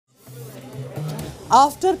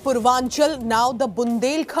After Purvanchal, now the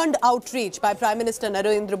Bundelkhand outreach by Prime Minister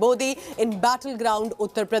Narendra Modi in battleground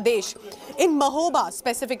Uttar Pradesh. In Mahoba,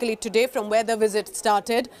 specifically today, from where the visit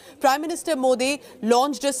started, Prime Minister Modi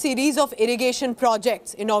launched a series of irrigation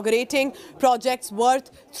projects, inaugurating projects worth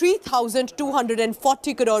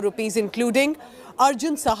 3,240 crore rupees, including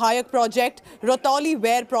Arjun Sahayak project, Rotoli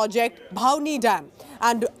Wear project, Bhavni Dam,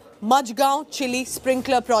 and Majgaon Chili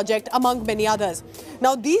Sprinkler project, among many others.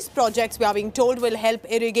 Now, these projects, we are being told, will help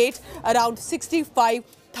irrigate around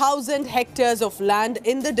 65,000 hectares of land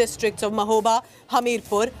in the districts of Mahoba,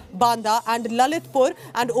 Hamirpur, Banda and Lalitpur,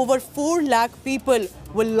 and over 4 lakh people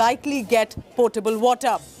will likely get potable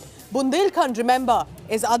water. Bundelkhand, remember,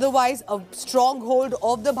 is otherwise a stronghold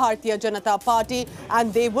of the Bharatiya Janata Party,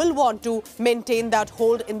 and they will want to maintain that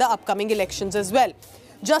hold in the upcoming elections as well.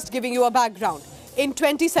 Just giving you a background. In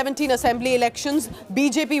 2017 Assembly elections,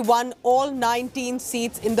 BJP won all 19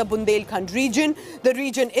 seats in the Bundelkhand region. The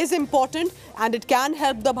region is important and it can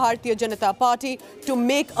help the Bharatiya Janata Party to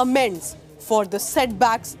make amends for the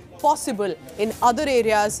setbacks possible in other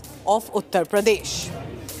areas of Uttar Pradesh.